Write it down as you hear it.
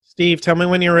Steve, tell me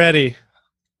when you're ready.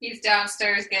 He's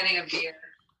downstairs getting a beer.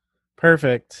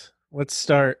 Perfect. Let's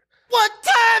start. What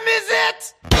time is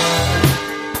it?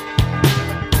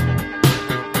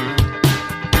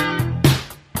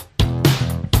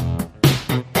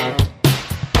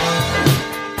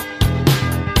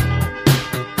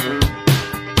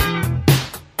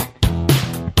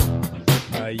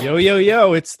 Yo, yo,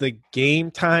 yo. It's the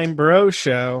Game Time Bro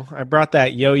Show. I brought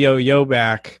that yo, yo, yo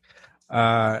back.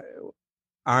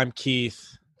 I'm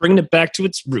Keith. Bringing it back to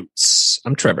its roots.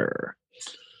 I'm Trevor.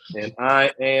 And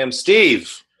I am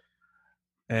Steve.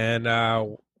 And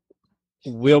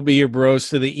we'll be your bros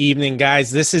for the evening. Guys,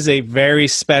 this is a very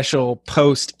special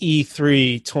post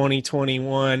E3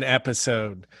 2021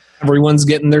 episode. Everyone's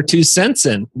getting their 2 cents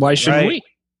in. Why shouldn't we?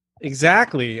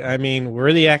 Exactly. I mean,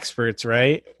 we're the experts,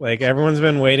 right? Like, everyone's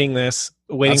been waiting That's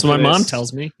what my mom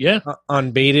tells me. Yeah.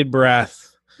 On bated breath.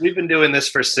 We've been doing this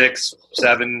for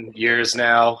 6-7 years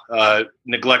now.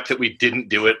 Neglect that we didn't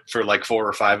do it for like 4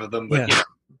 or 5 of them. But Yeah.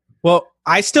 Well,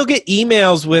 I still get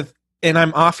emails and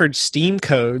I'm offered Steam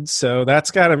codes, so that's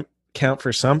got to count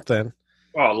for something.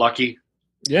 Oh, lucky.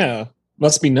 Yeah.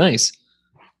 Must be nice.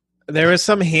 There was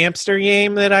some hamster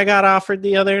game that I got offered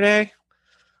the other day.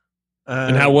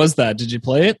 And how was that? Did you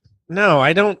play it? No,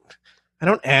 I don't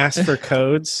ask for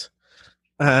codes.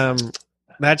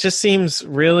 That just seems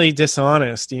really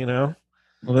dishonest, you know?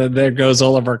 Well, there goes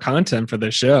all of our content for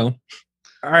this show.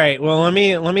 All right, well, let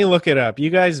me look it up.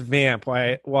 You guys vamp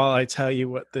while I tell you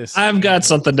what this. I've got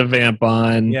something to vamp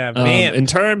on. Yeah, vamp. In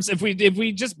terms, if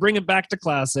we just bring it back to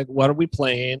classic, what are we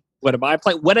playing? What am I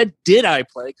playing? What did I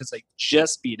play? Because I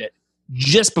just beat it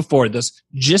just before this,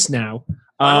 just now.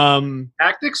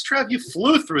 Tactics, Trev, you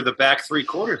flew through the back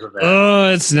 3/4 of that.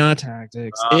 Oh, it's not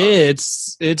Tactics.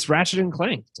 It's Ratchet and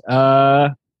Clank.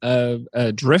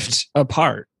 Drift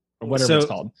Apart, or whatever it's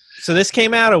called. So this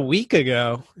came out a week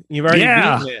ago. You've already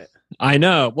beaten it. I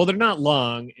know. Well, they're not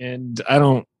long, and I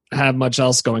don't have much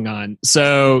else going on.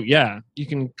 So, yeah, you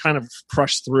can kind of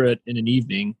crush through it in an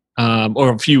evening,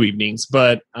 or a few evenings.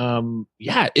 But,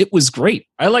 yeah, it was great.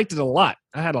 I liked it a lot.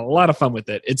 I had a lot of fun with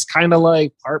it. It's kind of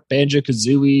like part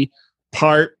Banjo-Kazooie,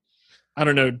 part, I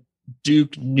don't know,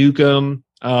 Duke Nukem,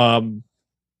 and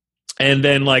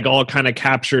then like all kind of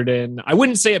captured in, I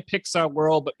wouldn't say a Pixar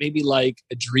world, but maybe like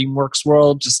a DreamWorks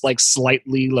world, just like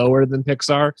slightly lower than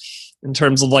Pixar in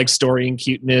terms of like story and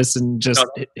cuteness and just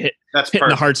hitting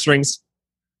the heartstrings.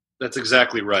 That's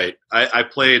exactly right. I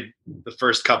played the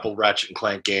first couple Ratchet and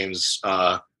Clank games,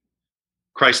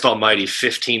 Christ Almighty,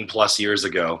 15 plus years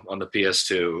ago on the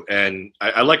PS2, and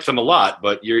I liked them a lot.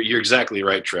 But you're exactly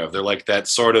right, Trev. They're like that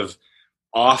sort of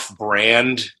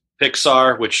off-brand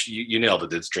Pixar, which you nailed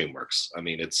it. It's DreamWorks. I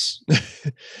mean, it's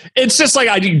it's just like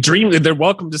I dream that they're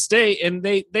welcome to stay, and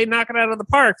they knock it out of the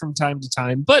park from time to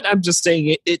time. But I'm just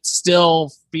saying it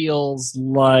still feels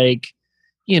like,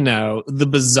 you know, the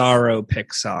bizarro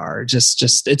Pixar.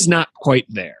 Just it's not quite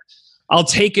there. I'll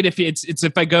take it if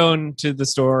if I go into the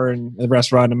store and the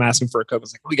restaurant, I'm asking for a Coke.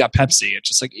 It's like, we got Pepsi. It's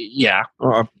just like, yeah,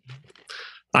 not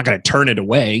going to turn it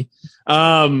away.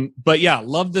 But yeah,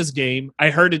 love this game. I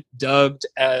heard it dubbed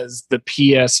as the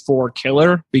PS4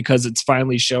 killer because it's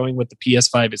finally showing what the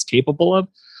PS5 is capable of.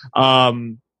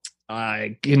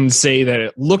 I can say that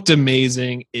it looked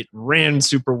amazing. It ran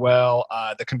super well.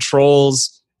 The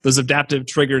controls, those adaptive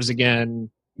triggers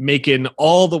again, making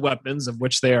all the weapons, of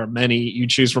which there are many, you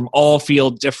choose from, all feel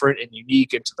different and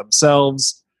unique into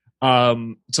themselves.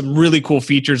 Some really cool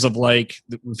features of like,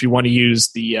 if you want to use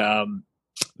the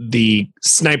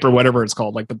sniper, whatever it's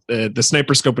called, like the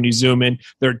sniper scope, when you zoom in,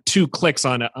 there are 2 clicks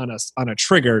on a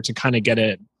trigger to kind of get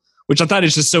in, which I thought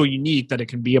is just so unique that it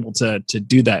can be able to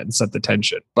do that and set the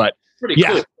tension. But pretty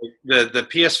cool. The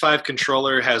PS5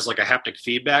 controller has like a haptic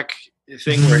feedback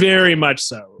thing. Very much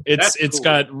so. It's cool.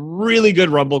 Got really good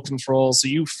rumble control, so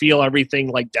you feel everything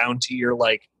like down to your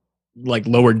like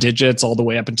lower digits all the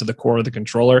way up into the core of the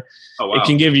controller. Oh, wow. It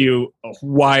can give you a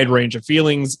wide range of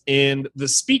feelings, and the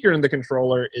speaker in the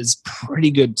controller is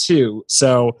pretty good too.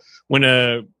 So when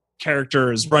a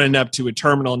character is running up to a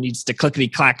terminal and needs to clickety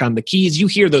clack on the keys, you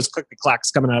hear those clickety clacks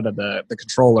coming out of the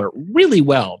controller really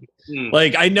well.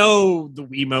 Like, I know the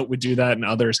Wiimote would do that and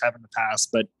others have in the past,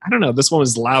 but I don't know, this one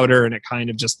was louder and it kind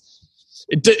of just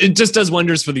it just does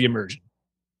wonders for the immersion.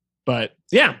 But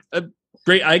yeah,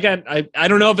 great. I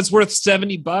don't know if it's worth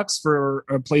 $70 for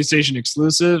a PlayStation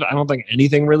exclusive. I don't think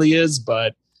anything really is,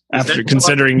 but after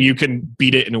considering you can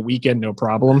beat it in a weekend, no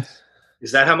problem.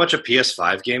 Is that how much a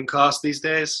PS5 game costs these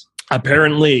days?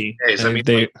 Apparently. I mean,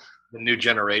 like the new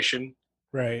generation.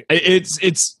 Right.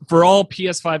 It's for all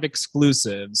PS5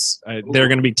 exclusives. They're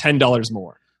going to be $10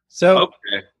 more. So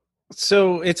Okay.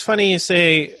 So it's funny you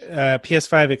say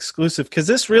PS5 exclusive, because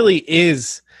this really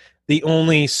is the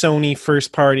only Sony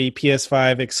first-party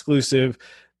PS5 exclusive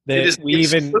It is that we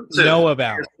even exclusive. know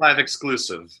about. PS5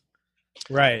 exclusive.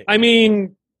 Right. I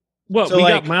mean, what So, we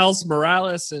like- got Miles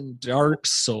Morales and Dark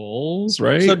Souls,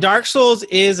 right? So Dark Souls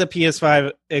is a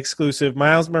PS5 exclusive.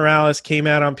 Miles Morales came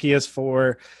out on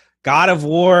PS4. God of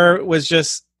War was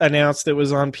just announced it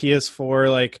was on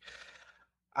PS4. Like,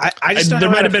 I just don't there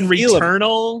know might how have to been feel about-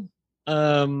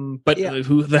 Returnal, but Yeah.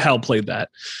 who the hell played that?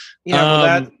 Yeah,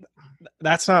 well, Um,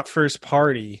 that's not first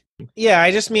party. Yeah,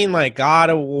 I just mean like God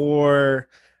of War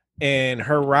and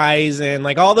Horizon,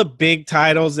 like all the big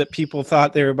titles that people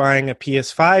thought they were buying a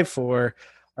PS5 for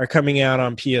are coming out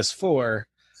on PS4.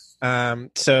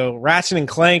 So Ratchet and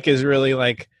Clank is really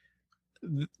like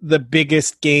the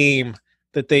biggest game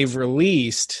that they've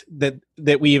released that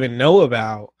we even know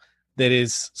about that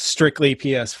is strictly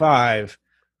PS5.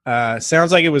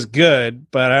 Sounds like it was good,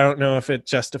 but I don't know if it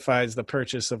justifies the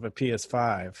purchase of a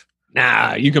PS5.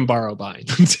 Nah, you can borrow mine.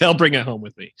 They'll bring it home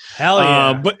with me. Hell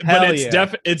yeah! But Hell it's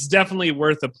yeah. it's definitely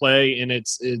worth a play, and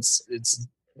it's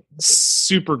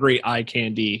super great eye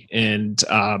candy and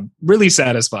really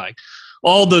satisfying.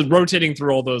 All the rotating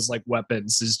through all those like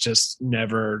weapons is just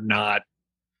never not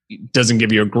doesn't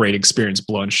give you a great experience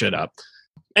blowing shit up.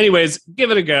 Anyways,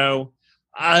 give it a go.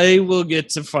 I will get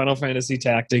to Final Fantasy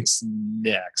Tactics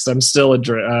next. I'm still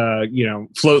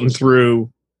floating through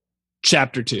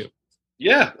chapter 2.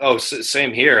 Yeah. Oh,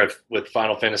 same here with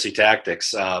Final Fantasy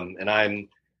Tactics. And I'm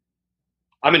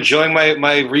enjoying my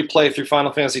replay through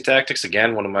Final Fantasy Tactics.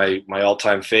 Again, one of my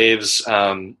all-time faves.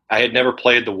 I had never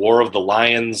played the War of the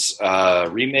Lions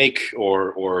remake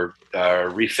or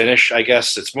refinish, I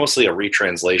guess. It's mostly a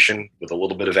retranslation with a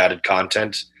little bit of added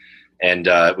content. And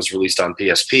it was released on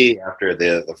PSP after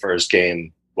the first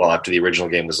game. Well, after the original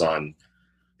game was on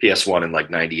PS1 in like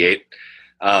 '98.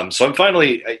 So I'm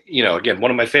finally, again,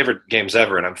 one of my favorite games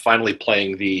ever, and I'm finally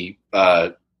playing the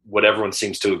what everyone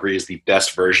seems to agree is the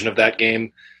best version of that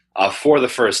game for the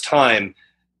first time.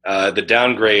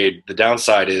 The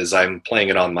downside is I'm playing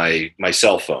it on my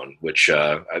cell phone, which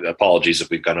apologies if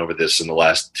we've gone over this in the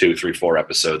last 2, 3, 4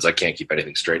 episodes. I can't keep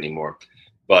anything straight anymore,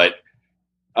 but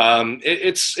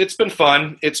it's been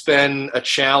fun. It's been a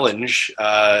challenge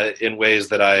in ways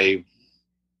that I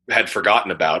had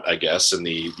forgotten about, I guess, in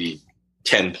the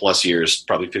 10 plus years,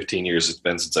 probably 15 years it's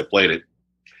been since I played it.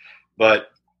 But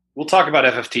we'll talk about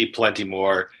FFT plenty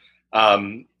more.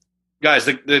 Guys,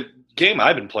 the game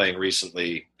I've been playing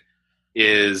recently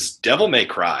is Devil May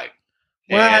Cry.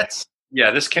 What? And,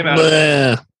 yeah, this came out.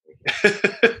 Bleh.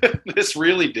 This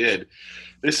really did.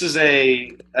 This is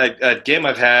a game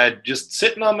I've had just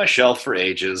sitting on my shelf for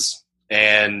ages.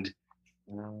 And,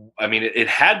 I mean, it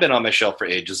had been on my shelf for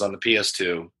ages on the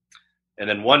PS2. And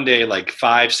then one day, like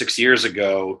 5-6 years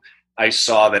ago, I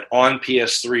saw that on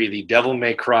PS3, the Devil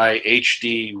May Cry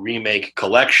HD Remake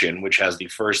Collection, which has the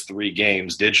first 3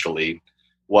 games digitally,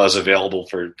 was available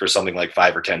for something like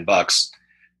 $5 or $10.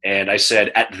 And I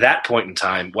said, at that point in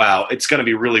time, wow, it's going to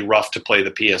be really rough to play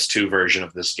the PS2 version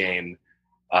of this game.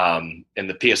 And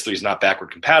the PS3 is not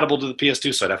backward compatible to the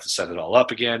PS2, so I'd have to set it all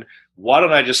up again. Why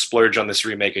don't I just splurge on this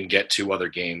remake and get 2 other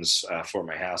games for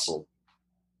my hassle?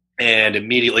 And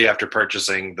immediately after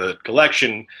purchasing the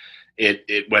collection,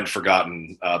 it went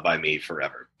forgotten by me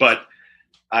forever. But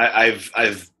I've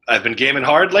been gaming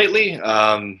hard lately,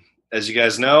 as you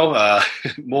guys know.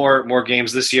 More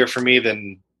games this year for me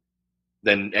than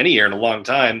any year in a long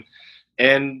time.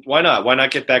 And why not? Why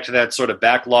not get back to that sort of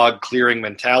backlog clearing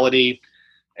mentality?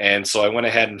 And so I went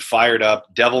ahead and fired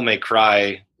up Devil May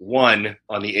Cry 1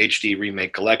 on the HD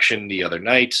Remake Collection the other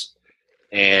night.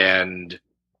 And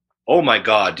oh my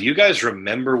God, do you guys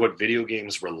remember what video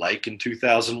games were like in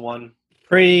 2001?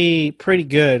 Pretty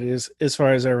good as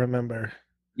far as I remember.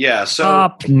 Yeah, so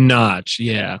Top notch,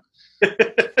 yeah.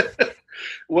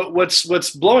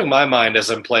 what's blowing my mind as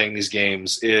I'm playing these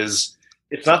games is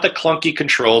it's not the clunky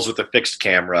controls with the fixed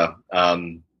camera.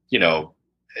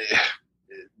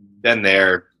 Been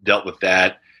there, dealt with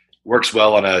that. Works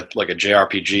well on a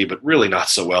JRPG, but really not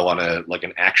so well on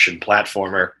an action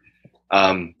platformer.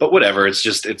 But whatever, it's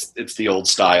the old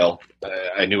style.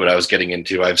 I knew what I was getting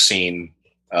into. I've seen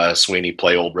Sweeney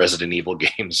play old Resident Evil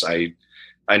games.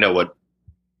 I know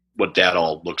what that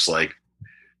all looks like.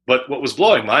 But what was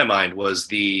blowing my mind was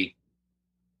the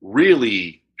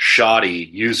really shoddy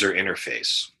user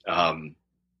interface.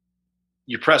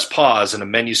 You press pause and a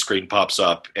menu screen pops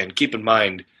up, and keep in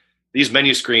mind, these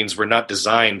menu screens were not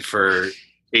designed for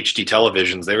HD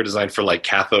televisions. They were designed for like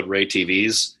cathode ray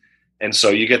TVs. And so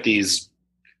you get these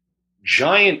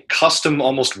giant custom,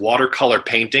 almost watercolor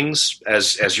paintings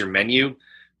as your menu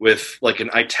with like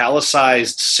an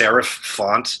italicized serif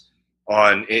font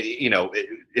on,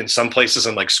 in some places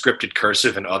in like scripted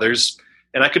cursive and others.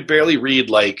 And I could barely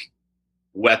read like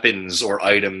weapons or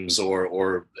items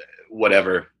or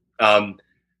whatever.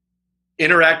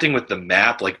 Interacting with the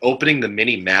map, like opening the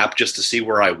mini map just to see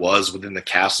where I was within the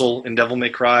castle in Devil May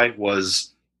Cry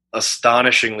was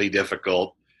astonishingly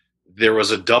difficult. There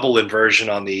was a double inversion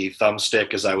on the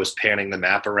thumbstick as I was panning the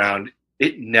map around.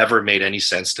 It never made any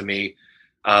sense to me.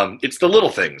 It's the little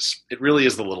things. It really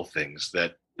is the little things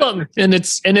that. Well, and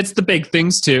it's the big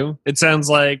things too. It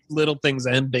sounds like little things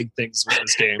and big things with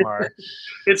this game are.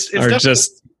 it's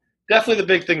definitely the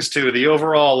big things too. The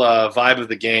overall vibe of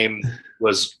the game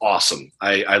was awesome.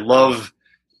 I love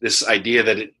this idea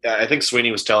that I think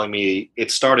Sweeney was telling me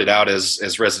it started out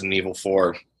as Resident Evil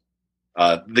 4.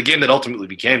 The game that ultimately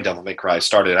became Devil May Cry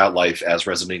started out life as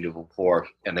Resident Evil 4,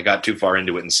 and they got too far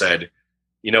into it and said,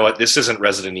 you know what, this isn't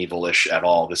Resident Evil-ish at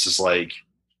all. This is like,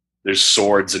 there's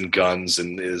swords and guns,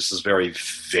 and this is very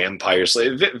vampire.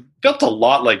 It felt a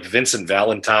lot like Vincent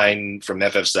Valentine from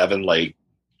FF7,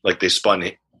 like they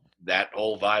spun that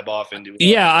whole vibe off into it.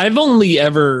 Yeah, I've only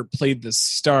ever played the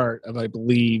start of, I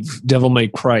believe, Devil May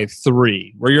Cry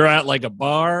 3, where you're at like a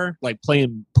bar, like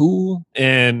playing pool,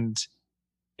 and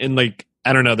like,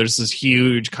 I don't know, there's this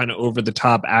huge kind of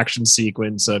over-the-top action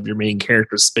sequence of your main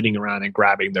character spinning around and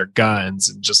grabbing their guns,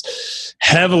 and just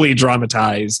heavily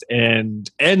dramatized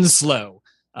and slow.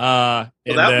 That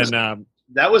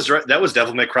was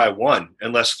Devil May Cry 1,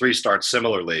 unless 3 starts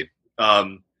similarly.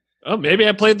 Oh, maybe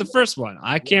I played the first one.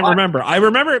 I can't remember. I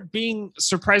remember it being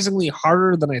surprisingly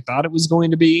harder than I thought it was going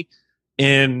to be,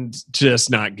 and just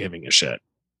not giving a shit.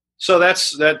 So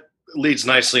that leads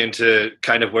nicely into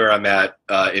kind of where I'm at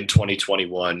in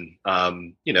 2021.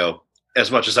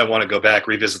 As much as I want to go back,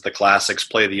 revisit the classics,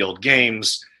 play the old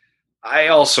games,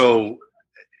 I'm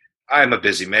a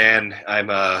busy man. I'm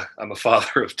a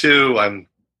father of 2. I'm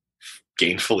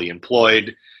gainfully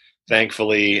employed,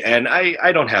 thankfully, and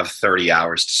I don't have 30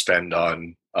 hours to spend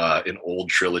on an old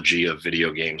trilogy of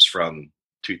video games from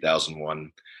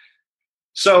 2001.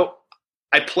 So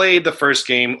I played the first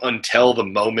game until the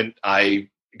moment I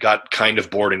got kind of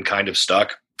bored and kind of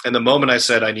stuck. And the moment I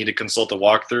said I need to consult a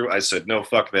walkthrough, I said, no,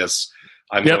 fuck this.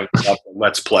 I'm going to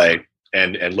let's play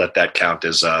and let that count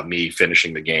as me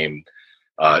finishing the game.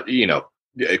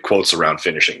 Quotes around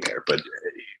finishing there, but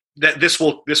this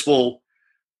will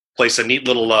place a neat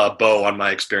little bow on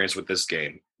my experience with this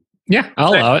game. Yeah,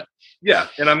 I'll allow it. Yeah,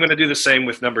 and I'm going to do the same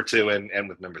with number 2 and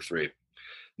with number 3.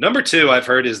 Number 2, I've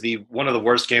heard, is one of the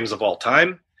worst games of all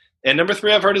time. And number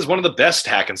 3, I've heard, is one of the best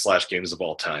hack and slash games of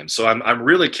all time. So I'm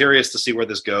really curious to see where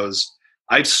this goes.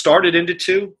 I've started into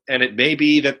 2, and it may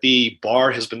be that the bar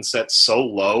has been set so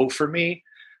low for me,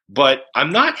 but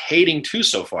I'm not hating 2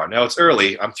 so far. Now, it's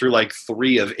early. I'm through like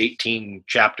 3 of 18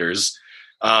 chapters.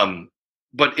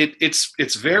 But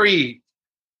it's very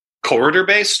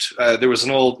corridor-based. There was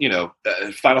an old,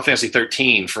 Final Fantasy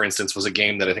 13, for instance, was a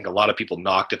game that I think a lot of people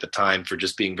knocked at the time for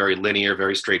just being very linear,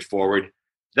 very straightforward.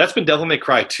 That's been Devil May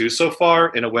Cry 2 so far,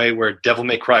 in a way where Devil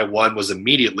May Cry 1 was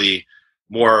immediately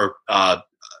more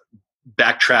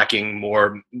backtracking,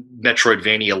 more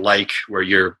Metroidvania-like, where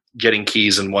you're getting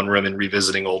keys in one room and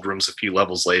revisiting old rooms a few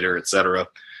levels later, etc.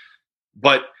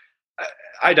 But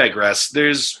I digress.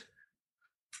 There's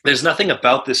nothing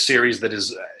about this series that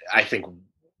is, I think,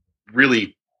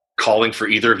 really calling for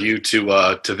either of you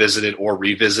to visit it or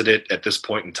revisit it at this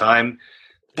point in time.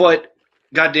 But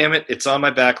God damn it, it's on my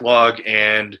backlog,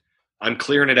 and I'm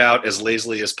clearing it out as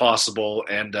lazily as possible,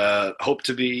 and hope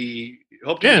to be.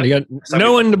 You got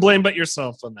no one to blame but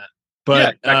yourself on that.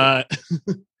 But yeah,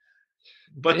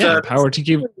 exactly. Power to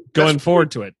keep going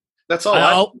forward to it. That's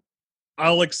all.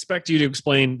 I'll expect you to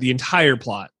explain the entire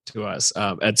plot to us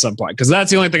at some point, because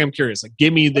that's the only thing I'm curious. Like,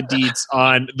 give me the deets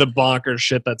on the bonkers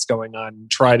shit that's going on.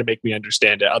 Try to make me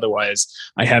understand it. Otherwise,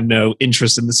 I have no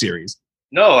interest in the series.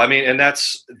 No, I mean, and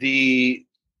that's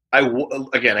I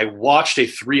watched a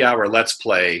 3-hour Let's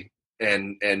Play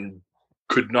and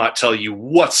could not tell you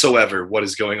whatsoever what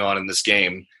is going on in this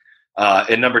game.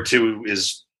 And number 2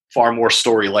 is far more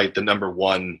story light than number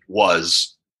 1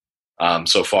 was.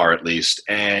 So far, at least.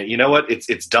 And you know what?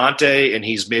 It's Dante, and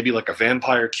he's maybe like a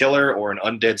vampire killer or an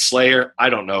undead slayer. I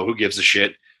don't know. Who gives a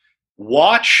shit?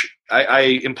 Watch.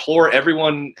 I implore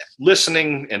everyone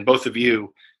listening, and both of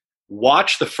you,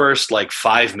 watch the first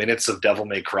 5 minutes of Devil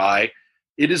May Cry.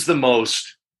 It is the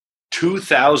most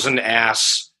 2000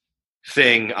 ass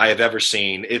thing I have ever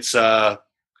seen. It's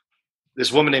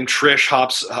this woman named Trish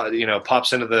pops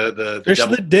into the Trish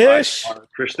Devil the Dish.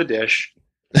 Trish the Dish.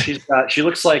 She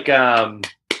looks like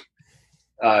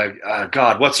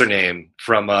God, what's her name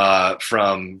from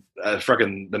fucking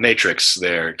The Matrix?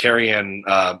 There, Carrie-Anne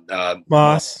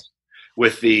Moss.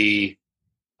 with the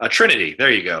Trinity.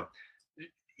 There you go.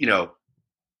 You know,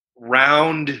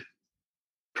 round,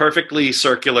 perfectly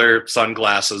circular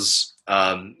sunglasses,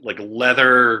 like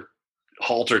leather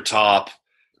halter top,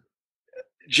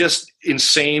 just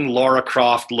insane Lara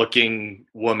Croft looking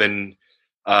woman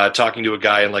talking to a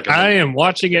guy in like a I am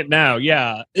watching it now.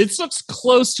 Yeah, it looks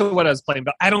close to what I was playing,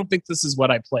 but I don't think this is what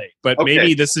I played. But Okay.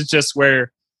 maybe this is just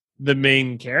where the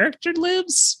main character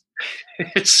lives.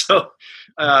 so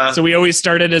So we always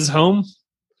start at his home.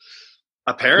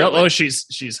 apparently. Oh, she's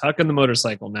hucking the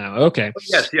motorcycle now. Okay.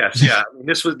 Yes, yeah. I mean,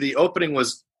 this was the opening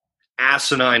was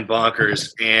asinine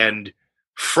bonkers, and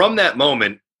from that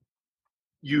moment,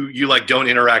 you like don't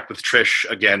interact with Trish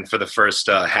again for the first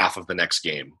half of the next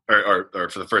game, or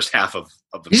for the first half of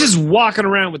the. He's first. just walking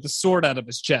around with the sword out of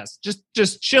his chest,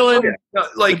 just chilling No,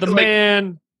 like with the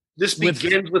man. This with-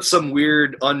 begins with some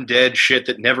weird undead shit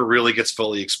that never really gets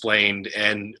fully explained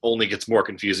and only gets more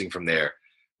confusing from there.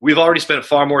 We've already spent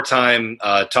far more time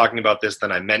talking about this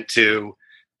than I meant to,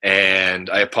 and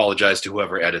I apologize to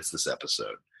whoever edits this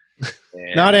episode.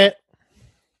 And Not it.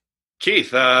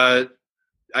 Keith, I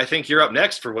think you're up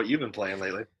next for what you've been playing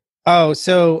lately. Oh,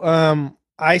 so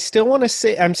I still want to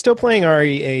say I'm still playing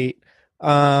RE8.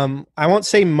 I won't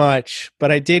say much,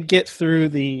 but I did get through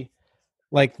the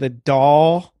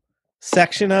doll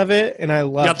section of it, and I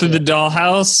loved Got through it. the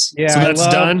dollhouse. Yeah, so I that's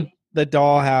love done. the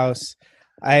dollhouse.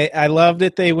 I love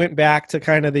that they went back to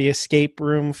kind of the escape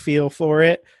room feel for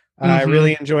it. I Mhm.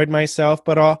 really enjoyed myself,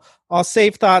 but I'll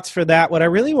save thoughts for that. What I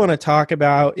really want to talk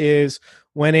about is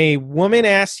when a woman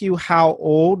asks you how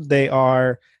old they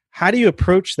are, how do you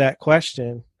approach that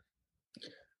question?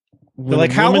 When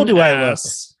like, a how old woman do I look?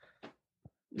 asks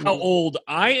How old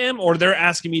I am, or they're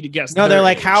asking me to guess? No, their they're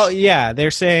like, age? how? Yeah, they're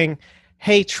saying,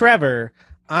 "Hey, Trevor,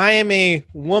 I am a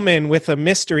woman with a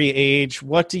mystery age.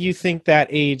 What do you think that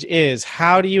age is?"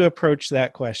 How do you approach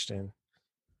that question?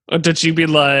 Or did she be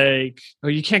like, "Oh,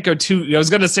 you can't go too"? I was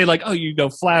gonna say like, "Oh, you go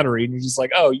flattery," and you're just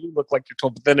like, "Oh, you look like you're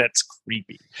 12," but then it's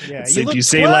creepy. Yeah, So if look you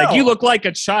say like, 12. "You look like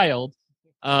a child,"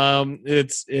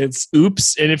 it's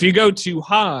oops. And if you go too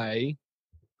high,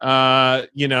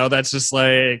 that's just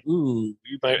like, ooh,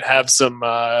 you might have some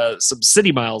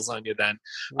city miles on you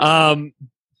then.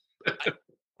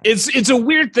 It's a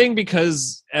weird thing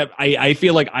because I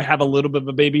feel like I have a little bit of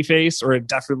a baby face, or it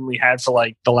definitely had for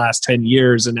like the last 10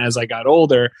 years. And as I got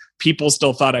older, people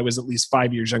still thought I was at least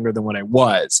 5 years younger than what I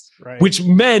was, Right. which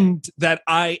meant that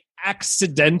I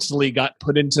accidentally got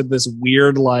put into this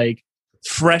weird, like,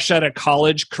 fresh out of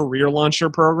college career launcher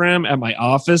program at my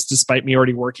office, despite me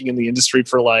already working in the industry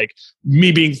for like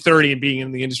me being 30 and being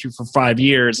in the industry for 5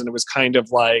 years. And it was kind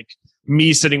of like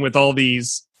me sitting with all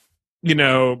these,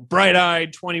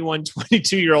 bright-eyed 21,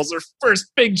 22-year-olds, their first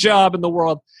big job in the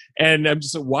world. And I'm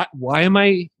just like, why am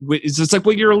I? It's just like,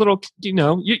 well, you're a little,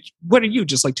 what are you,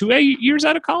 just like 2 years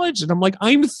out of college? And I'm like,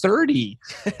 I'm 30.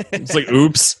 It's like,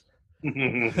 oops.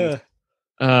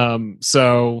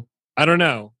 So I don't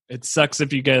know. It sucks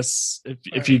if you guess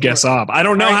if you guess off. I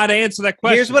don't know how to answer that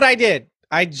question. Here's what I did.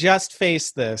 I just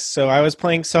faced this. So I was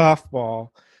playing softball,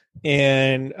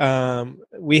 and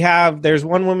there's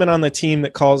one woman on the team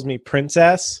that calls me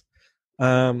princess,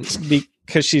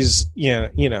 because she's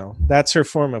that's her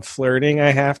form of flirting.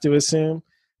 I have to assume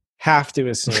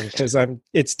because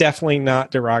it's definitely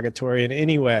not derogatory in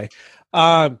any way.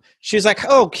 She's like,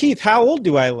 "Oh, Keith, how old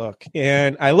do I look?"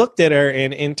 And I looked at her,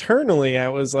 and internally I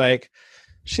was like,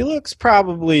 she looks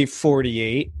probably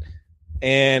 48.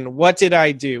 And what did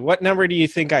I do? What number do you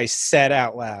think I said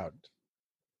out loud?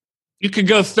 You could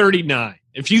go 39.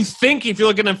 If you're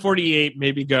looking at 48,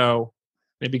 maybe go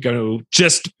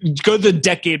the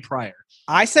decade prior.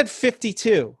 I said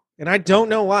 52, and I don't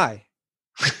know why.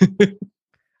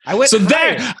 I went So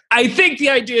higher. there, I think the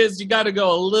idea is you got to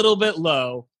go a little bit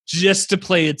low just to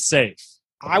play it safe.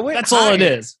 I went That's all it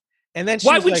higher. is. And then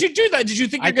Why she's would like, you do that? Did you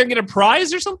think you're going to get a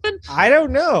prize or something? I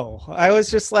don't know. I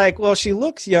was just like, well, she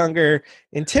looks younger,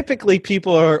 and typically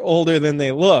people are older than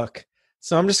they look.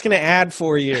 So I'm just going to add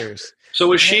 4 years. So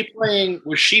was she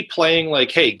playing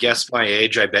like, hey, guess my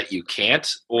age, I bet you can't?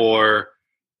 Or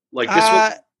like this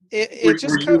was It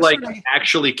just were you comes like from-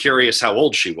 actually curious how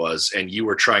old she was and you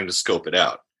were trying to scope it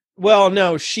out? Well,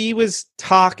 no, she was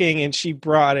talking and she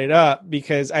brought it up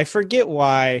because I forget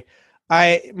why.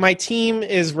 My team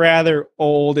is rather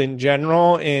old in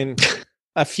general, and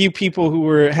a few people who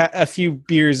were a few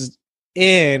beers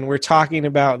in were talking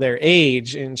about their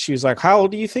age, and she was like, "How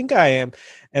old do you think I am?"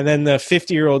 And then the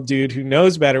 50-year-old dude who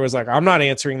knows better was like, "I'm not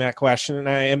answering that question," and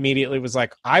I immediately was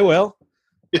like, "I will."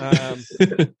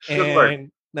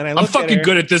 And then I I'm looked at fucking her.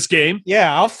 good at this game.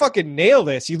 Yeah, I'll fucking nail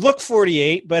this. You look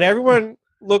 48, but everyone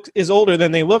is older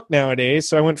than they look nowadays.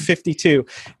 So I went 52.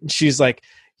 And she's like,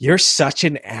 "You're such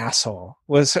an asshole,"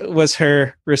 was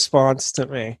her response to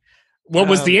me. What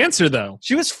was the answer, though?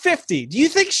 She was 50. Do you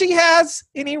think she has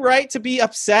any right to be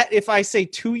upset if I say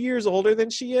 2 years older than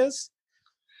she is?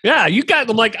 Yeah, you got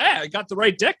them like, I got the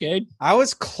right decade. I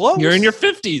was close. You're in your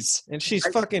 50s. And she's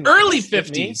fucking Early pissed at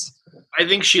me. 50s. I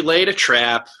think she laid a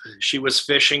trap. She was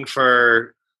fishing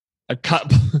for A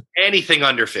cup. anything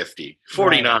under 50,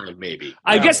 49 maybe.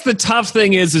 I guess the tough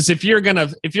thing is if you're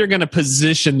gonna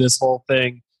position this whole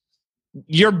thing,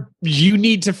 you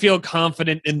need to feel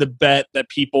confident in the bet that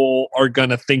people are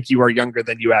gonna think you are younger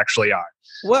than you actually are.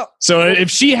 Well, So if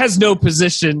she has no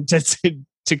position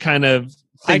to kind of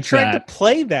I think tried that, to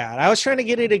play that. I was trying to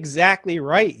get it exactly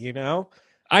right, you know?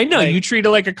 I know like- you treat it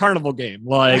like a carnival game.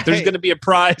 Like there's Right. gonna be a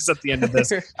prize at the end of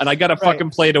this, and I gotta Right. fucking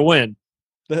play to win.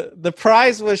 The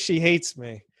prize was she hates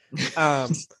me.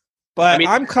 But I mean-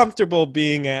 I'm comfortable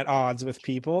being at odds with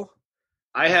people.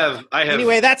 I have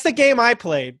Anyway, that's the game I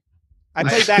played. I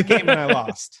played that game and I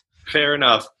lost. fair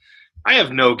enough. I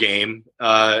have no game.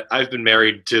 I've been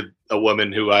married to a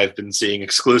woman who I've been seeing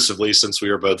exclusively since we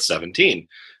were both 17.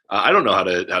 I don't know how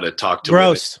to talk to women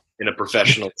Gross. in a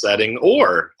professional setting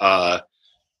or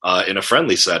in a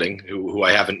friendly setting who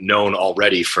I haven't known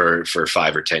already for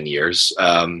 5 or 10 years.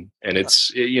 And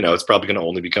it's probably going to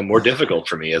only become more difficult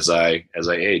for me as I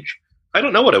age. I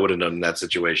don't know what I would have done in that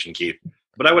situation, Keith,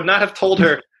 but I would not have told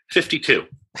her 52.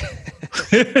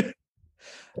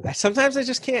 Sometimes I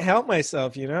just can't help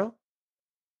myself, you know?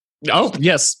 Oh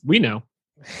yes, we know.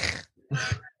 All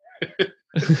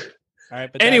right,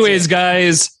 but Anyways, that's it.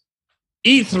 guys,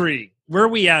 E3, where are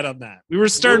we at on that? We were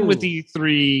starting with Ooh.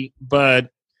 E3, but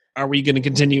are we going to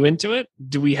continue into it?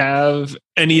 Do we have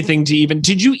anything to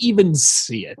did you even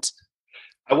see it?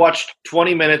 I watched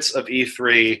 20 minutes of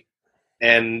E3,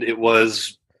 and it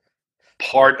was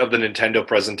part of the Nintendo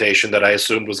presentation that I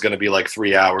assumed was going to be like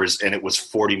 3 hours, and it was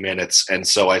 40 minutes, and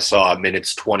so I saw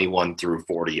minutes 21 through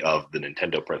 40 of the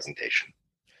Nintendo presentation.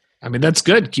 I mean, that's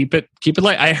good. Keep it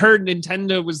light. I heard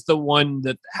Nintendo was the one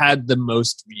that had the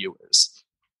most viewers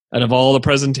out of all the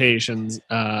presentations.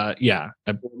 Yeah,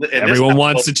 In this everyone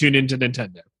wants household, to tune into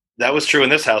Nintendo. That was true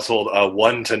in this household.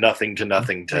 1 to nothing to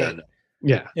nothing to.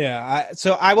 Yeah. Yeah,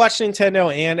 so I watched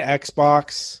Nintendo and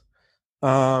Xbox.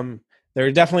 There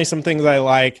are definitely some things I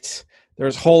liked. There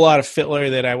was a whole lot of filler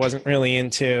that I wasn't really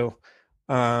into.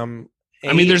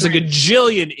 I mean, there's a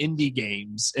gajillion indie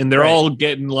games, and they're Right. all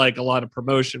getting like a lot of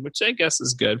promotion, which I guess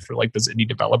is good for like those indie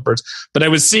developers. But I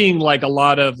was seeing like a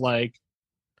lot of like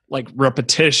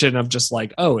repetition of just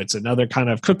like, oh, it's another kind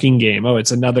of cooking game. Oh,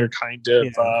 it's another kind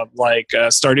of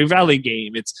Stardew Valley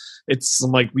game. It's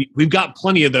like we've got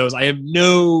plenty of those.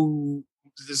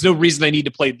 There's no reason I need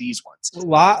to play these ones.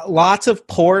 lots of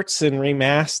ports and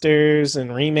remasters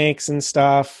and remakes and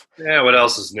stuff. Yeah, what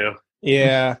else is new?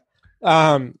 Yeah.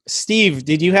 Steve,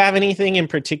 did you have anything in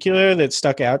particular that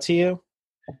stuck out to you?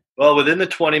 Well, within the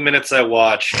 20 minutes I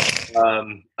watched,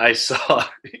 I saw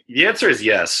the answer is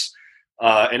yes.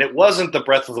 And it wasn't the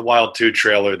Breath of the Wild 2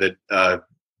 trailer that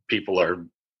people are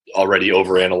already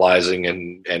overanalyzing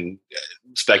and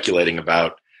speculating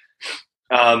about.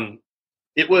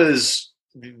 It was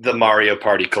the Mario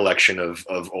Party collection of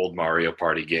old Mario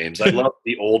Party games. I love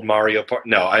the old Mario Party.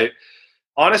 No,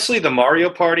 honestly, the Mario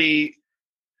Party.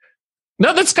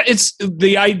 No, it's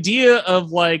the idea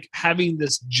of like having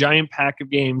this giant pack of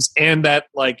games and that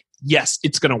like, yes,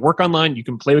 it's going to work online. You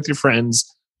can play with your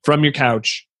friends from your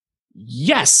couch.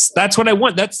 Yes, that's what I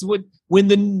want. That's what when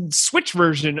the Switch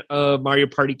version of Mario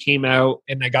Party came out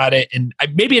and I got it, and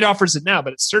maybe it offers it now,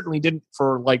 but it certainly didn't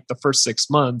for like the first 6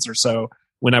 months or so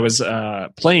when I was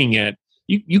playing it.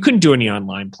 You couldn't do any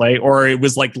online play, or it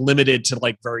was like limited to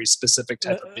like very specific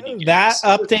type of mini games. That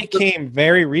update came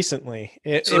very recently.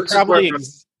 It So this is probably where-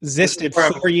 existed this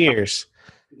is where 4 years.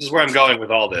 This is where I'm going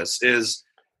with all this. Is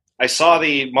I saw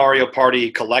the Mario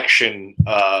Party collection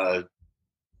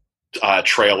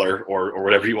trailer or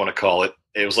whatever you want to call it.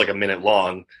 It was like a minute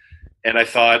long, and I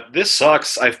thought, this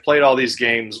sucks. I've played all these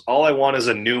games. All I want is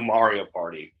a new Mario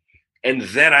Party. And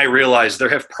then I realized there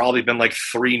have probably been like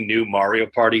 3 new Mario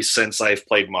Parties since I've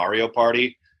played Mario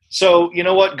Party. So, you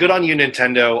know what? Good on you,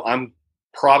 Nintendo. I'm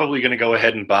probably going to go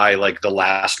ahead and buy like the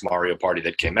last Mario Party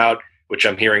that came out, which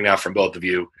I'm hearing now from both of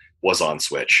you was on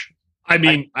Switch. I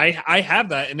mean, I have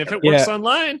that, and if it works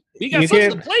online, we got You something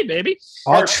can- to play, baby.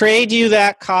 I'll trade you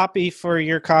that copy for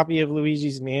your copy of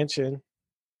Luigi's Mansion.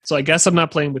 So I guess I'm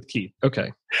not playing with Keith.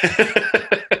 Okay.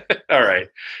 All right.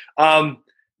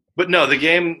 But no, the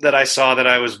game that I saw that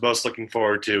I was most looking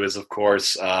forward to is, of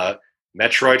course,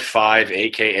 Metroid 5,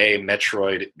 a.k.a.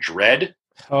 Metroid Dread.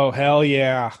 Oh, hell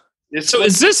yeah. So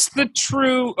is this the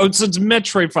true... Oh, so it's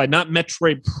Metroid 5, not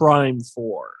Metroid Prime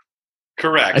 4.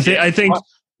 Correct. I think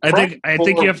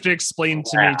you have to explain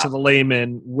to me, to the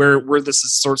layman, where this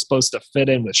is sort of supposed to fit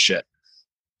in with shit.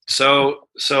 So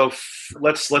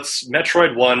let's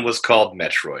Metroid 1 was called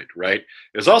Metroid, right?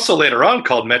 It was also later on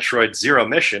called Metroid Zero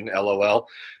Mission, LOL.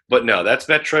 But no, that's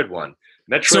Metroid 1.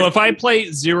 So if I play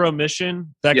Zero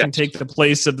Mission, that can take the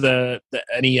place of the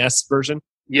NES version?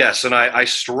 Yes, and I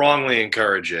strongly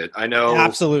encourage it. I know.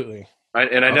 Absolutely. I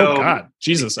know. Oh, God.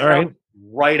 Jesus. All right.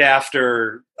 Right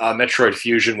after Metroid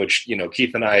Fusion, which,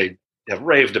 Keith and I have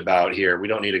raved about here. We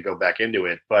don't need to go back into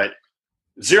it. But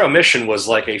Zero Mission was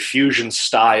like a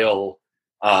Fusion-style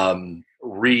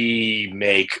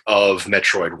remake of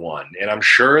Metroid 1. And I'm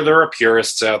sure there are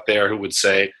purists out there who would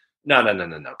say, no.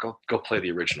 Go play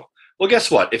the original. Well,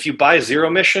 guess what? If you buy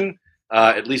Zero Mission,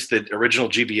 at least the original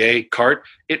GBA cart,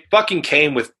 it fucking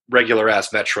came with regular-ass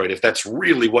Metroid if that's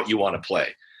really what you want to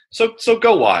play. So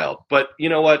go wild. But you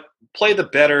know what? Play the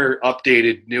better,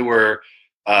 updated, newer,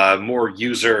 more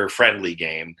user-friendly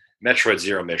game, Metroid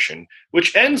Zero Mission,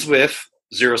 which ends with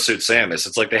Zero Suit Samus.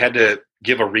 It's like they had to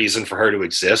give a reason for her to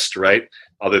exist, right?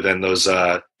 Other than those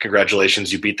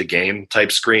congratulations, you beat the game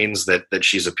type screens that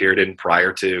she's appeared in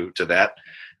prior to that.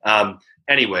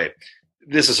 Anyway,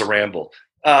 this is a ramble.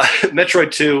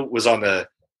 Metroid 2 was on the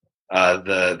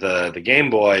Game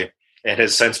Boy and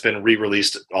has since been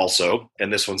re-released also.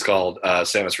 And this one's called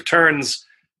Samus Returns.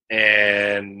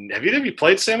 And have either of you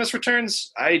played Samus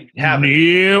Returns? I haven't.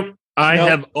 Nope. I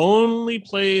have only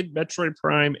played Metroid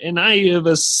Prime, and I have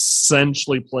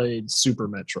essentially played Super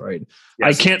Metroid.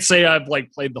 Yes. I can't say I've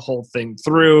played the whole thing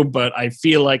through, but I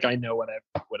feel like I know what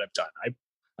I've done.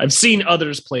 I've seen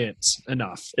others play it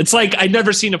enough. It's like I've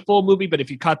never seen a full movie, but if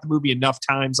you caught the movie enough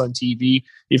times on TV,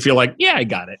 you feel like, yeah, I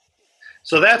got it.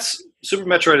 So that's Super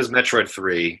Metroid is Metroid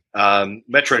 3.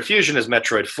 Metroid Fusion is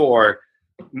Metroid 4.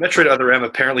 Metroid Other M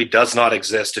apparently does not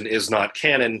exist and is not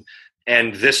canon.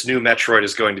 And this new Metroid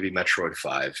is going to be Metroid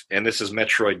 5. And this is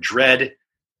Metroid Dread.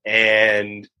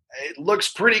 And it looks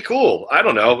pretty cool. I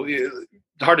don't know. It's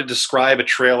hard to describe a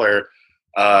trailer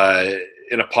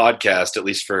in a podcast, at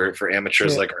least for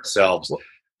amateurs like ourselves.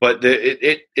 But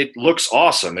it looks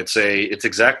awesome. It's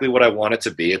exactly what I want it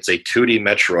to be. It's a 2D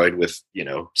Metroid with,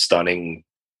 stunning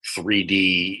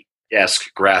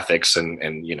 3D-esque graphics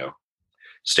and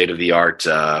state-of-the-art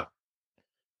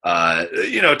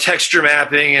texture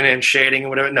mapping and shading and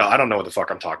whatever. No, I don't know what the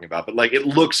fuck I'm talking about, but it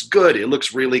looks good. It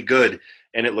looks really good,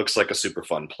 and it looks like a super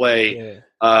fun play.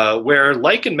 Yeah. Where,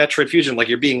 like in Metroid Fusion,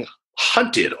 you're being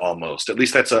hunted almost. At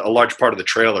least that's a large part of the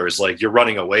trailer is you're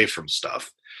running away from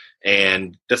stuff,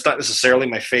 and that's not necessarily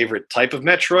my favorite type of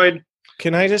Metroid.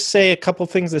 Can I just say a couple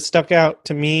things that stuck out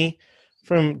to me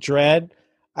from Dread?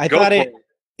 I thought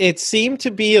it seemed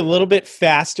to be a little bit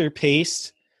faster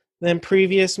paced than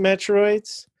previous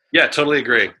Metroids. Yeah, totally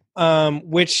agree.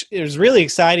 Which is really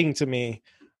exciting to me.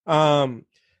 And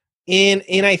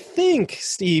I think,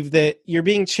 Steve, that you're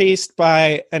being chased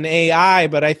by an AI,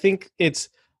 but I think it's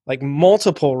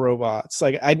multiple robots.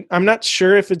 I'm not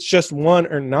sure if it's just one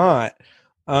or not.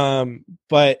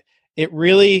 But it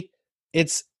really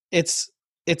it's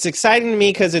exciting to me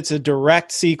because it's a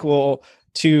direct sequel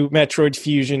to Metroid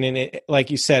Fusion, and it,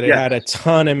 like you said, it had a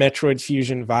ton of Metroid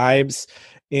Fusion vibes.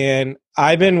 And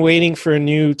I've been waiting for a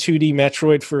new 2D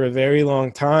Metroid for a very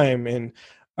long time, and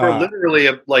for literally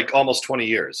almost 20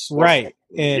 years. Right.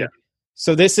 And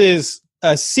so this is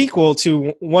a sequel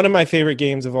to one of my favorite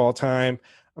games of all time.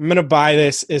 I'm going to buy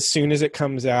this as soon as it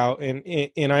comes out,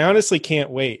 and I honestly can't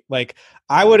wait.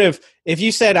 I would have, if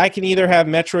you said I can either have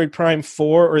Metroid Prime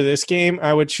 4 or this game,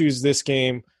 I would choose this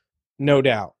game, no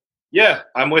doubt. Yeah,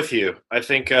 I'm with you. I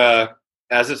think as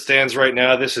it stands right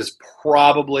now, this is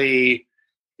probably,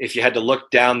 if you had to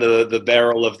look down the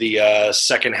barrel of the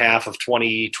second half of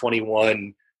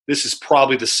 2021, this is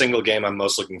probably the single game I'm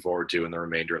most looking forward to in the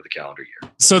remainder of the calendar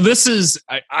year. So this is,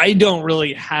 I don't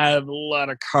really have a lot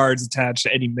of cards attached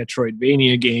to any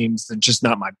Metroidvania games. They're just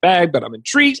not my bag, but I'm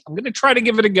intrigued. I'm going to try to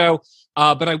give it a go.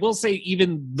 But I will say,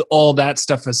 even all that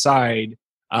stuff aside,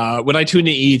 when I tune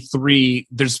to E3,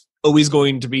 there's always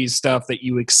going to be stuff that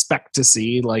you expect to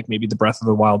see, like maybe the Breath of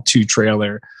the Wild 2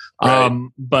 trailer. Right.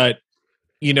 But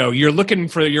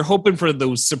you're hoping for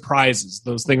those surprises,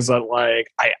 those things that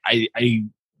I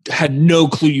had no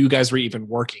clue you guys were even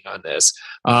working on this.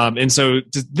 And so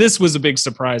this was a big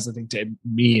surprise, I think, to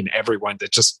me and everyone,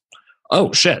 that just,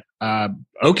 oh shit,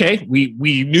 okay,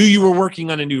 we knew you were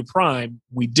working on a new Prime.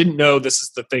 We didn't know this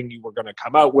is the thing you were going to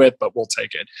come out with, but we'll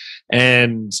take it.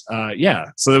 And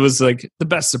so it was like the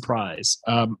best surprise.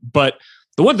 But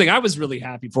the one thing I was really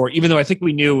happy for, even though I think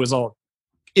we knew it was all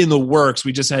in the works,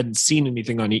 we just hadn't seen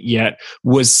anything on it yet,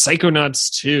 was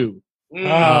Psychonauts 2.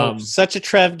 Such a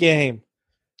Trev game.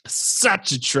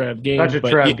 Such a Trev game. Such a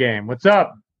Trev game. What's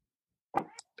up?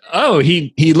 Oh,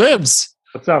 he lives.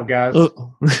 What's up, guys?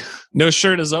 No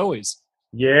shirt as always.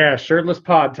 Yeah, shirtless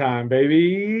pod time,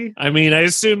 baby. I mean, I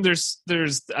assume there's.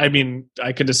 I mean,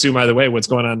 I could assume either way what's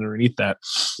going on underneath that.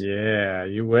 Yeah,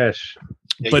 you wish.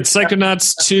 But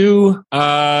Psychonauts 2,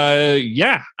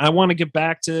 I want to get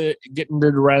back to getting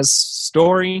to the Rez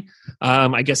story.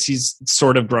 I guess he's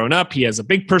sort of grown up. He has a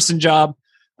big person job,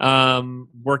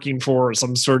 working for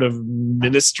some sort of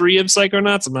ministry of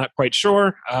Psychonauts. I'm not quite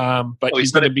sure. But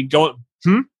he's going to be going.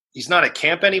 He's not at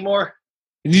camp anymore?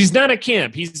 He's not at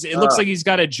camp. It looks like he's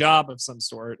got a job of some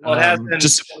sort. Well, it has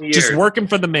been just working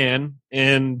for the man.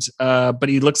 And but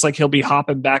he looks like he'll be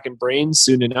hopping back in Brains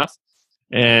soon enough.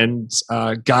 And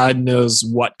God knows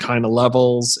what kind of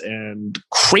levels and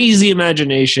crazy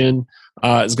imagination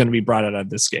is going to be brought out of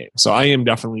this game. So I am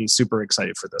definitely super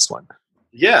excited for this one.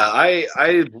 Yeah,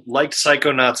 I liked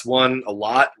Psychonauts 1 a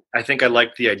lot. I think I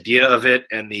liked the idea of it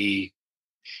and the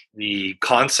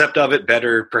concept of it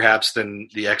better perhaps than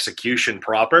the execution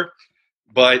proper.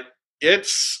 But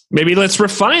it's... Maybe let's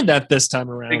refine that this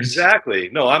time around. Exactly.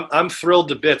 No, I'm thrilled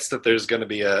to bits that there's going to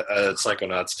be a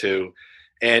Psychonauts 2.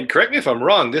 And correct me if I'm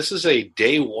wrong, this is a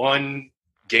day one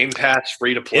Game Pass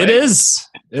free to play. It is.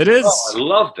 Oh, I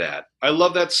love that. I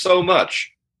love that so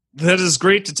much. That is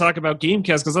great to talk about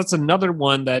Gamecast, because that's another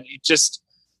one that just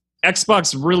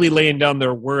Xbox really laying down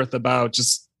their worth about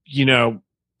just,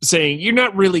 saying you're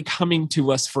not really coming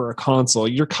to us for a console.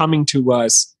 You're coming to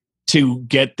us to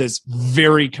get this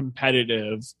very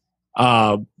competitive,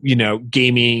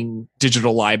 gaming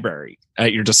digital library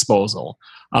at your disposal.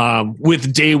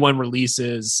 With day one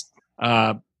releases,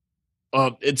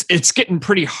 it's getting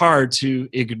pretty hard to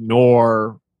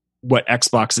ignore what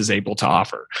Xbox is able to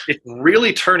offer. It's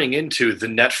really turning into the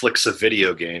Netflix of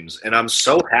video games, and I'm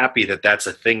so happy that that's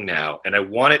a thing now. And I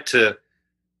want it to.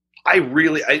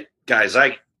 Guys,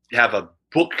 I have a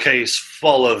bookcase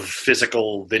full of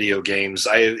physical video games.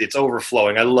 It's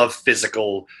overflowing. I love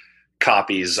physical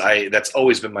copies. That's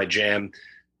always been my jam.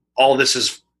 All this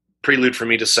is prelude for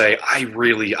me to say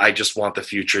I just want the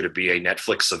future to be a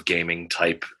Netflix of gaming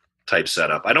type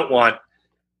setup. I don't want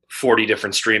 40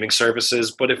 different streaming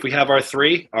services, but if we have our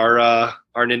three, our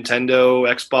Nintendo,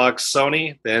 Xbox,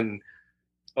 Sony, then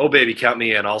oh baby, count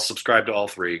me in. I'll subscribe to all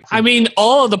three. I mean,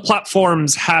 all of the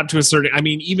platforms have to a certain. I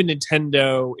mean, even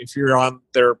Nintendo, if you're on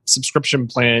their subscription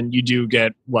plan, you do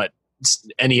get what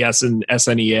NES and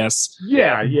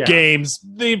SNES games.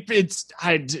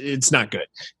 It's not good.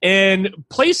 And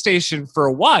PlayStation for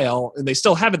a while, and they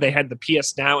still have it. They had the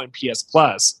PS Now and PS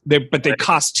Plus, but they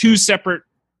cost two separate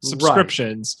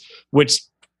subscriptions, which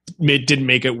didn't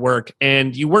make it work.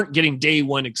 And you weren't getting day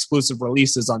one exclusive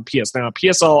releases on PS Now.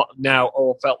 Now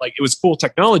all felt like it was cool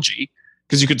technology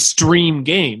because you could stream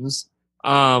games,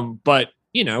 but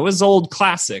it was old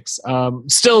classics.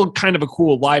 Still kind of a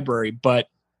cool library, but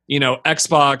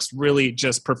Xbox really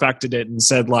just perfected it and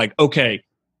said like, okay,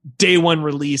 day one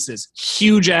releases,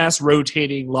 huge ass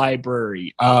rotating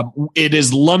library. It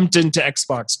is lumped into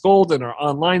Xbox Gold in our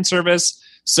online service.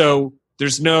 So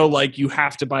there's no like, you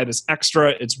have to buy this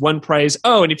extra. It's one price.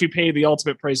 Oh, and if you pay the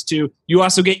ultimate price too, you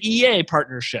also get EA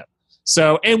partnership.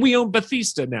 So, and we own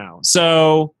Bethesda now.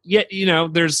 So,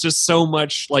 there's just so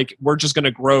much like we're just going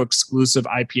to grow exclusive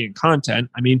IP and content.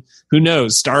 I mean, who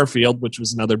knows? Starfield, which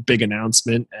was another big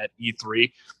announcement at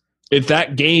E3, if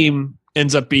that game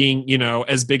ends up being,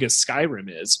 as big as Skyrim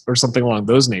is or something along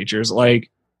those natures, like,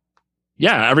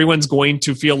 yeah, everyone's going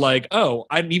to feel like, oh,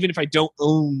 even if I don't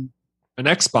own an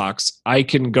Xbox, I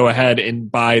can go ahead and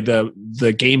buy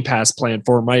the Game Pass plan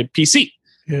for my PC.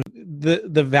 Yeah.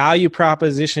 The value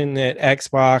proposition that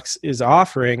Xbox is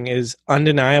offering is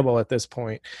undeniable at this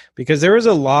point, because there was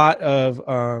a lot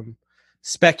of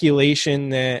speculation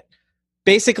that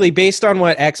basically based on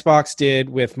what Xbox did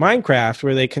with Minecraft,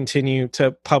 where they continue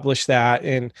to publish that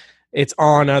and it's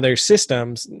on other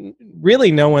systems,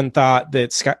 really no one thought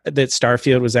that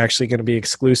Starfield was actually going to be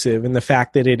exclusive, and the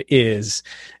fact that it is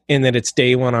and that it's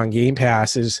day one on Game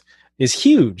Pass is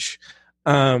huge.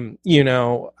 I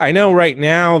know right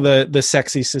now the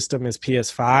sexy system is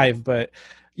PS5, but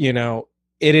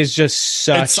it is just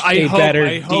such a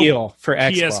better deal for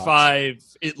Xbox.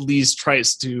 PS5 at least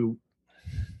tries to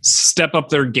step up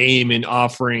their game in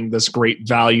offering this great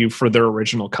value for their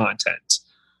original content.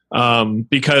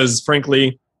 Because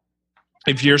frankly,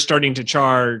 if you're starting to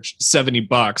charge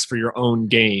 $70 for your own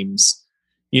games,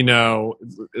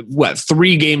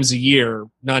 3 games a year,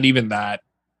 not even that,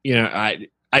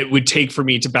 I would take for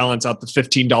me to balance out the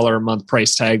 $15 a month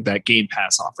price tag that Game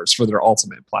Pass offers for their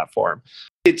ultimate platform.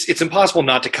 It's impossible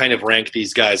not to kind of rank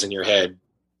these guys in your head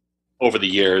over the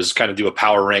years, kind of do a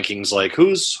power rankings like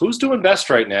who's doing best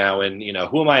right now, and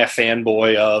who am I a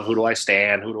fanboy of, who do I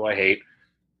stan, who do I hate,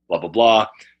 blah blah blah.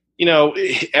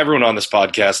 Everyone on this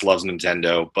podcast loves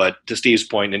Nintendo, but to Steve's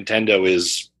point, Nintendo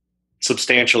is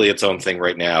substantially its own thing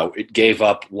right now. It gave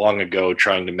up long ago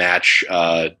trying to match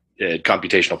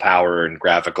computational power and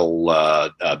graphical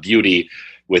beauty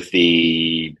with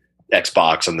the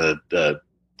Xbox and the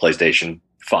PlayStation.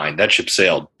 Fine, that ship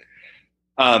sailed.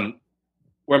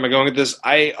 Where am I going with this?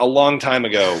 A long time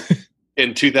ago,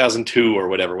 in 2002 or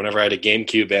whatever, whenever I had a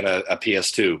GameCube and a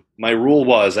PS2, my rule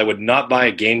was I would not buy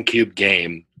a GameCube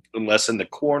game unless in the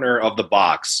corner of the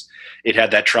box it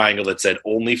had that triangle that said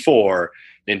only for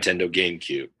Nintendo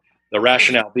GameCube. The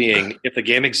rationale being, if the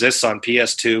game exists on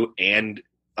PS2 and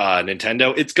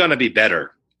Nintendo, it's going to be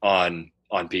better on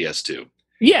PS2.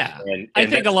 Yeah, and I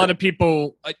think a lot of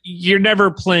people, you're never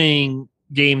playing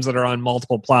games that are on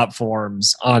multiple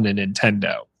platforms on a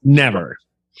Nintendo. Never.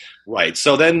 Right.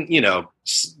 So then,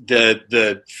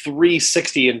 the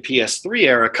 360 and PS3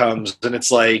 era comes, and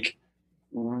it's like,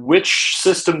 which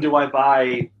system do I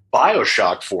buy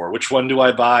BioShock for? Which one do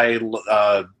I buy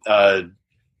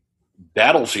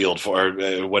Battlefield for?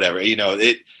 Whatever.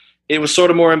 It was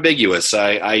sort of more ambiguous.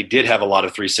 I did have a lot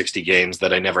of 360 games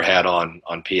that I never had on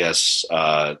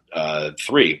PS3.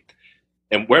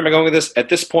 And where am I going with this? At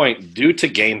this point, due to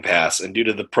Game Pass and due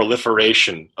to the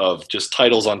proliferation of just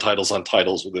titles on titles on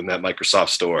titles within that Microsoft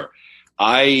store,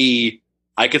 I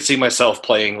could see myself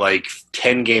playing like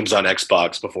 10 games on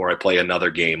Xbox before I play another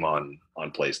game on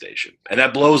PlayStation. And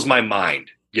that blows my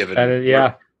mind, given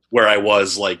where I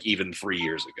was like even 3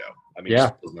 years ago. I mean, it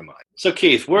just blows my mind. So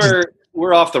Keith,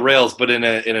 we're off the rails, but in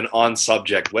an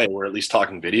on-subject way. We're at least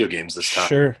talking video games this time.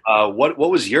 Sure. What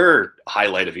was your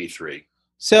highlight of E3?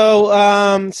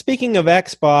 So, speaking of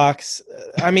Xbox,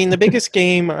 the biggest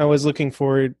game I was looking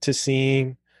forward to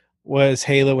seeing was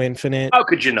Halo Infinite. How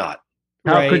could you not?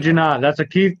 How could you not? That's a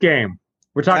Keith game.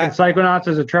 We're talking Psychonauts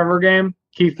as a Trevor game.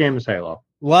 Keith game is Halo.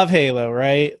 Love Halo,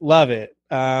 right? Love it.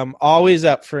 Always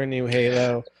up for a new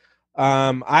Halo.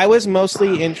 I was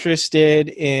mostly interested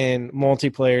in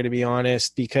multiplayer, to be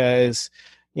honest, because,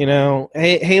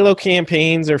 Halo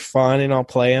campaigns are fun and I'll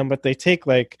play them, but they take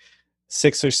like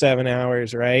 6 or 7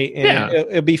 hours, right? And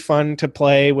it'd be fun to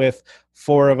play with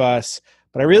 4 of us,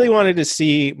 but I really wanted to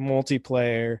see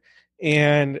multiplayer.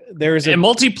 And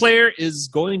multiplayer is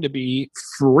going to be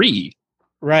free.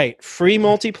 Right. Free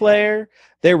multiplayer.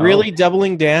 They're really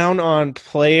doubling down on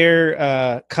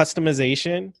player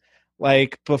customization.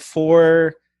 Like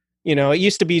before, it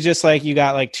used to be just like you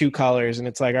got like 2 colors and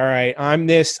it's like, all right, I'm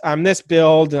this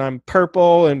build and I'm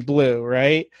purple and blue,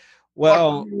 right?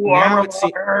 Well,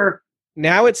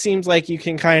 now it seems like you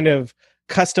can kind of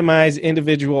customize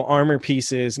individual armor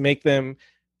pieces, make them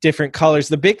different colors.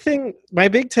 My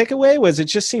big takeaway was it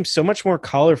just seems so much more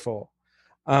colorful.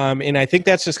 And I think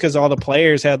that's just because all the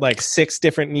players had like 6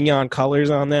 different neon colors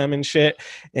on them and shit.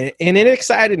 And it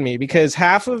excited me because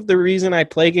half of the reason I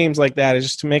play games like that is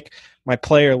just to make my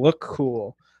player look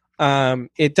cool.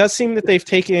 It does seem that they've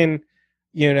taken,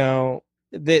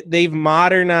 that they've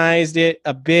modernized it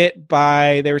a bit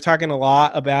they were talking a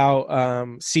lot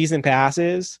about season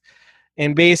passes.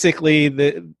 And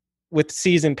basically with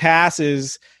season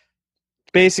passes,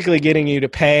 basically getting you to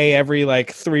pay every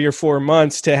like 3 or 4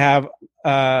 months to have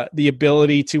the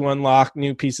ability to unlock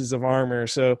new pieces of armor.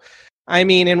 So,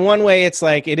 in one way, it's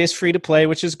like it is free to play,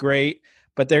 which is great,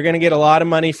 but they're going to get a lot of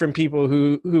money from people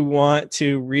who want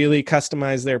to really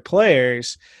customize their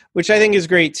players, which I think is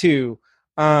great too.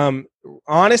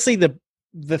 Honestly,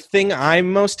 the thing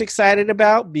I'm most excited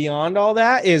about beyond all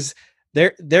that is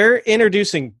they're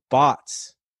introducing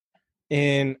bots.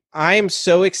 And I am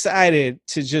so excited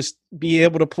to just be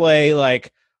able to play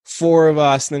like 4 of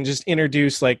us and then just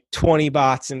introduce like 20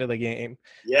 bots into the game.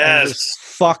 Yes. And just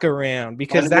fuck around,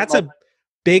 because that's a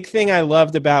big thing I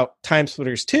loved about Time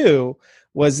Splitters 2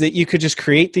 was that you could just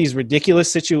create these ridiculous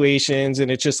situations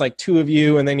and it's just like 2 of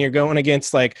you and then you're going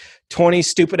against like 20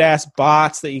 stupid ass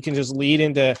bots that you can just lead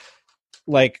into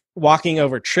like walking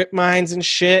over trip mines and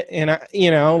shit. And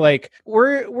like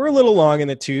we're a little long in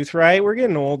the tooth, right? We're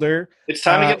getting older. It's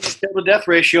time to get the kill to death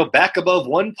ratio back above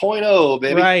 1.0,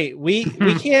 baby. Right. We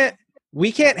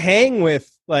can't hang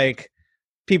with like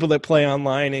people that play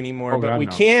online anymore, but we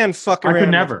can fuck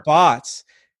around with bots.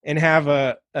 and have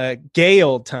a gay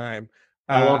old time.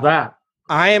 I love that.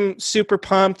 I am super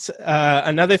pumped.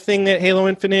 Another thing that Halo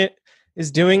Infinite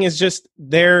is doing is just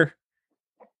they're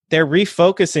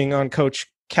refocusing on couch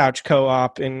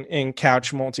co-op and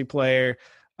couch multiplayer.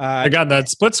 I got that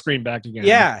split screen back again.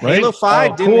 Yeah, right? Halo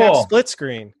 5 Oh, didn't have cool. split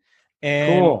screen.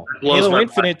 And Cool. Blows Halo my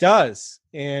Infinite does.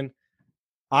 And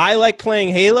I like playing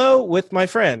Halo with my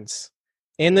friends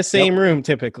in the same room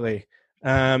typically.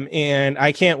 And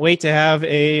I can't wait to have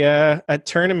a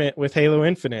tournament with Halo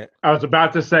Infinite. I was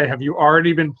about to say, have you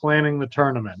already been planning the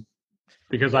tournament?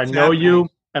 Because I know you,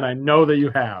 and I know that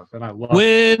you have, and I love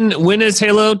it. When is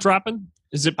Halo dropping?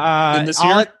 Is it in this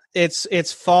year?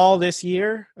 It's fall this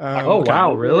year. Oh,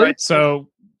 wow, really? So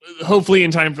hopefully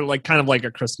in time for kind of like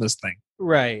a Christmas thing.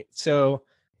 Right. So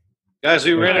Guys,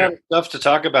 we ran out of stuff to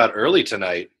talk about early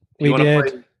tonight. we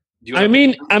did.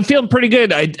 I'm feeling pretty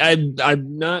good.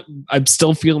 I'm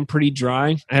still feeling pretty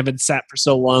dry. I haven't sat for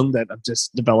so long that I've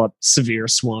just developed severe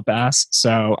swamp ass.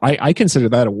 So I consider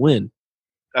that a win.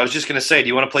 I was just going to say, do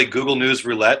you want to play Google News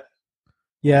Roulette?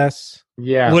 Yes.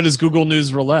 Yeah. What is Google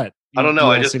News Roulette? I don't know.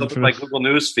 You I all just seem looked to at my know. Google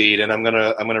News feed, and I'm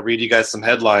gonna read you guys some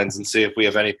headlines and see if we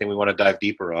have anything we want to dive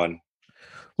deeper on.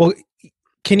 Well,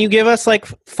 can you give us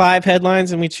 5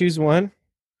 headlines and we choose one?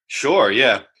 Sure.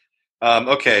 Yeah.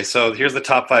 Okay. So here's the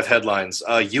top 5 headlines.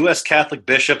 U.S. Catholic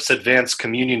bishops advance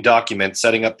communion document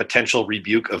setting up potential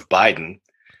rebuke of Biden.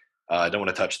 I don't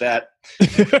want to touch that.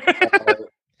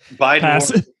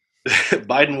 Pass.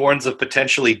 Biden warns of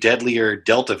potentially deadlier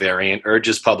Delta variant,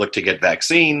 urges public to get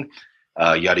vaccine,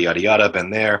 yada, yada, yada, been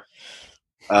there.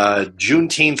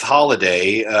 Juneteenth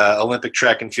holiday, Olympic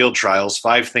track and field trials,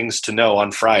 5 things to know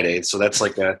on Friday. So that's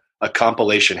like a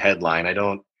compilation headline. I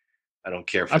don't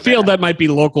care for I feel that might be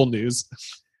local news.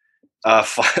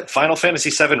 Final Fantasy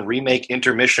VII Remake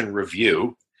Intermission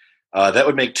Review. That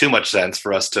would make too much sense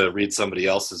for us to read somebody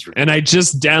else's review. And I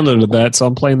just downloaded that, so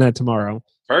I'm playing that tomorrow.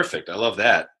 Perfect. I love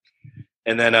that.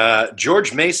 And then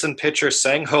George Mason pitcher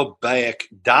Sang-Ho Baek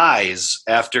dies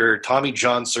after Tommy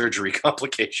John surgery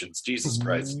complications. Jesus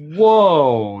Christ.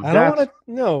 Whoa. I don't want to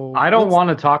know. I don't want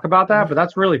to talk about that, but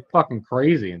that's really fucking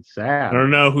crazy and sad. I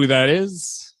don't know who that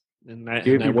is. And I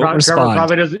Dude, won't Trevor respond.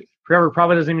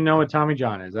 probably doesn't even know what Tommy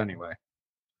John is anyway.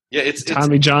 Yeah, it's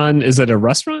Tommy John is at a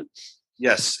restaurant?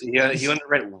 yes. He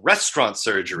underwent restaurant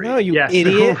surgery. No, you Yes,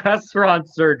 idiot.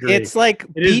 restaurant surgery. It's like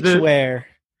It is the- beachwear.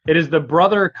 It is the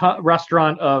brother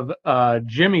restaurant of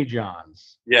Jimmy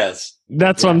John's. Yes.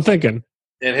 That's what I'm thinking.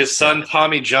 And his son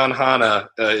Tommy John Hanna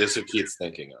is who Keith's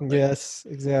thinking of. Yes,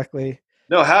 exactly.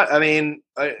 No,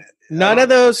 None of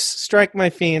those strike my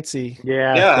fancy.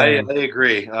 Yeah. I same.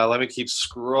 agree. Let me keep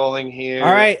scrolling here.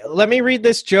 All right, let me read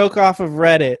this joke off of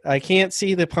Reddit. I can't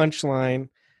see the punchline.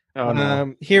 Oh,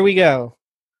 no. Here we go.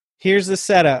 Here's the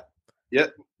setup.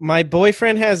 Yep. My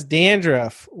boyfriend has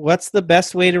dandruff. What's the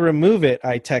best way to remove it?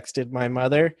 I texted my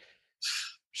mother.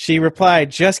 She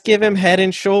replied, just give him head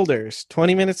and shoulders.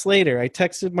 20 minutes later, I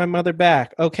texted my mother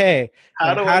back. Okay,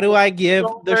 how do I give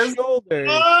the shoulders?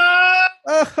 Oh!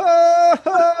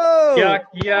 Yuck,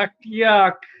 yuck,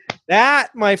 yuck.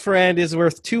 That, my friend, is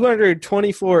worth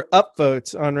 224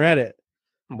 upvotes on Reddit.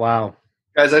 Wow.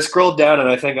 Guys, I scrolled down and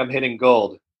I think I'm hitting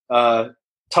gold.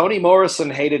 Toni Morrison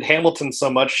hated Hamilton so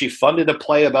much she funded a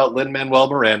play about Lin-Manuel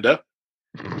Miranda.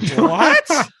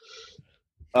 What?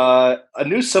 A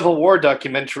new Civil War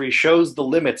documentary shows the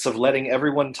limits of letting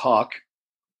everyone talk.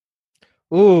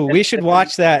 Ooh, we should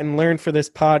watch that and learn for this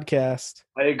podcast.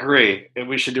 I agree, and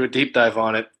we should do a deep dive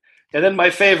on it. And then my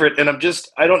favorite, and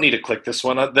I don't need to click this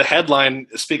one. The headline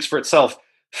speaks for itself.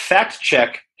 Fact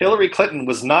check, Hillary Clinton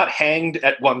was not hanged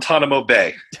at Guantanamo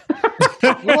Bay.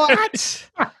 What?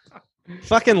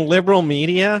 Fucking liberal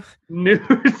media. News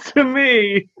to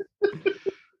me.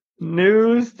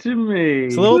 News to me.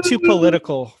 It's a little too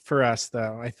political for us,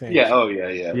 though, I think. Yeah, oh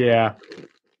yeah. Yeah.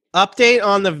 Update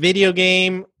on the video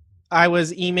game I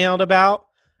was emailed about.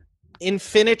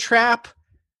 Infinitrap,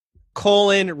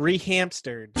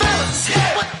 rehamstered.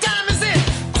 What time is it?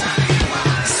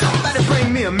 Somebody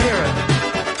bring me a mirror.